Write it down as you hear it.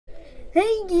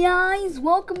Hey guys,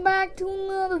 welcome back to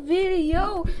another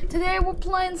video. Today we're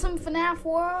playing some FNAF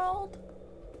World.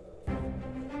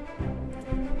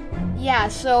 Yeah,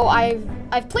 so I've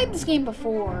played this game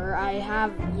before. I've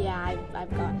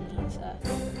gotten these.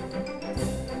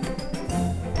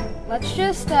 Let's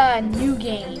just new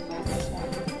game on this one.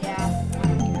 Yeah.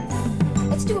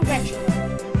 Let's do adventure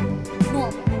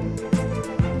mode.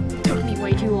 Normal. Took me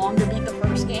way too long to beat the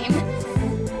first game.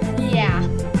 Yeah.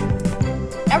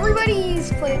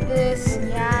 Everybody's played this,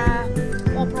 yeah.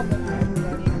 Well, probably not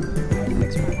everybody. Let me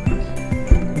fix my mic.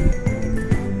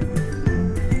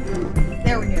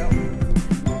 There we go.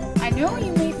 I know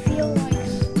you may feel like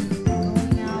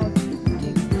going out to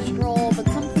take a stroll, but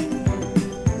something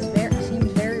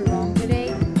seems very wrong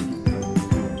today.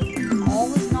 All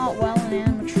is not well in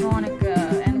animatronic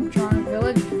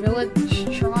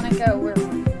village-tronica, where are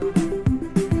we?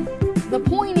 The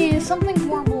point is, something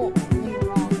horrible.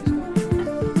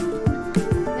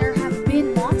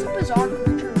 Bizarre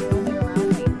creatures roaming around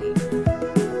lately.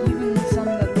 Even some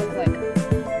that look like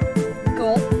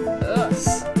us.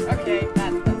 Okay,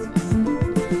 that's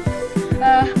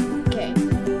okay.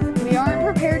 We aren't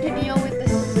prepared to deal with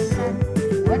this.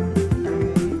 What?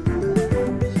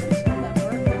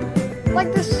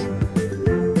 Like this.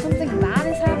 Something bad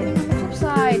is happening on the flip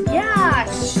side. Yeah,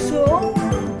 so I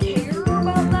don't care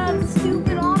about that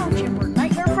stupid auto chipper.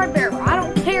 Nightmare Fredbear. I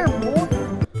don't care, boy.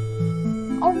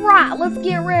 Alright, let's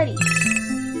get ready.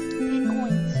 10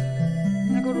 coins.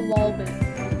 I'm gonna go to Lolbit.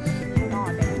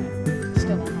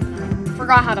 Still don't know.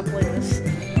 Forgot how to play this.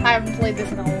 I haven't played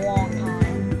this in a long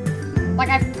time. Like,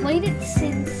 I've played it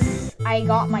since I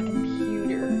got my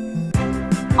computer.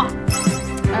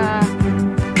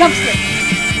 Dumpster.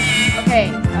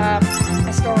 Okay,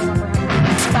 I still remember how to do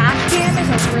that. Flash cam is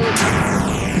a really...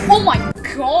 Oh my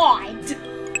god!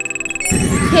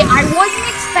 Okay, I wasn't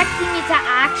expecting it to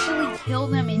actually kill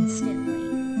them instantly.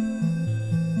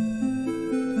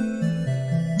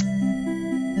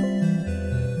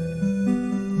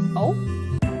 Oh?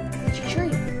 Let me show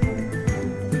you. I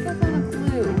think I found a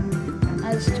clue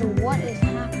as to what is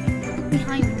happening. Look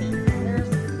behind me.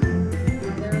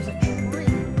 There's a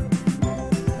tree.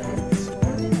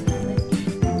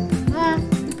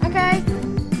 Okay.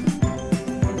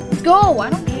 Let's go. I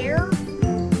don't care.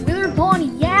 Withered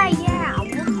Bonnie. Yeah.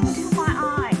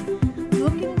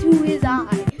 Look into his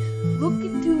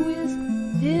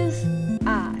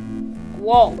eye.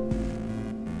 Whoa.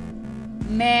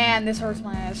 Man, this hurts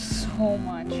my ass so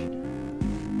much.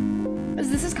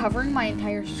 This is covering my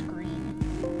entire screen.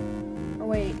 Or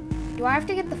wait, do I have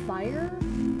to get the fire?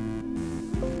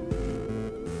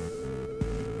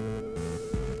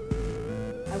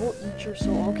 I will eat your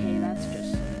soul. Okay, that's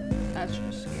just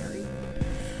scary.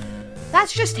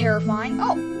 That's just terrifying.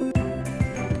 Oh.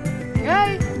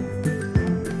 Okay.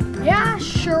 Yeah,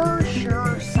 sure.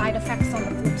 Side effects on the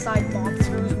flip side,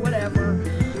 monsters, whatever.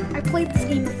 I played this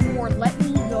game before. Let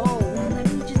me go. Let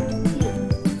me just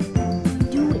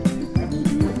do it. Let me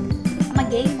do it. I'm a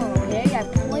gamer, okay? I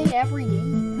play every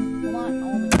game. Well, not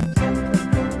all the games.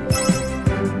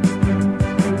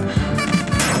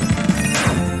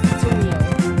 It's a wheel.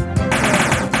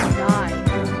 Die.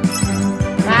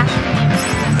 Flash game.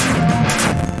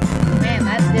 Man,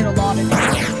 that did a lot of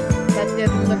damage. That did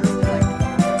literally.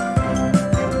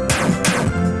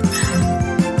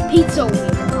 Pizza wheel.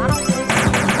 I don't care.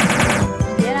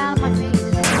 Get out of my face.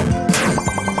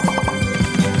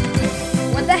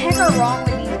 What the heck are wrong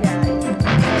with these guys?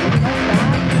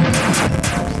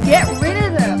 Get rid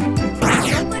of them.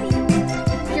 Somebody.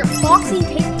 Here, Foxy,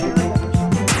 take care of them.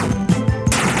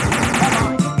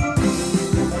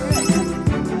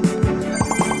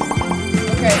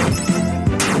 Okay.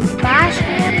 Flash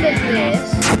hand does this.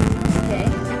 Okay.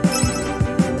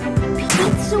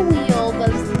 Pizza wheel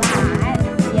does that.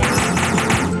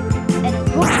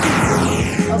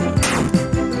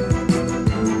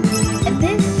 And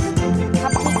this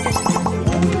cupcake just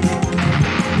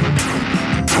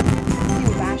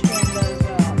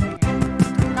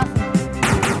nothing.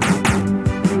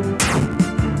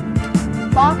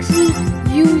 Foxy,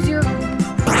 use your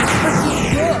freaking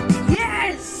book.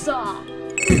 Yes!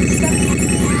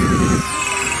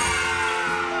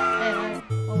 Man, I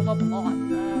leveled up a lot.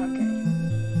 Okay.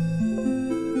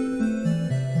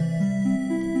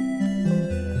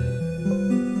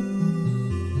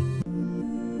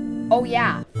 Oh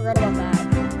yeah, forgot about that.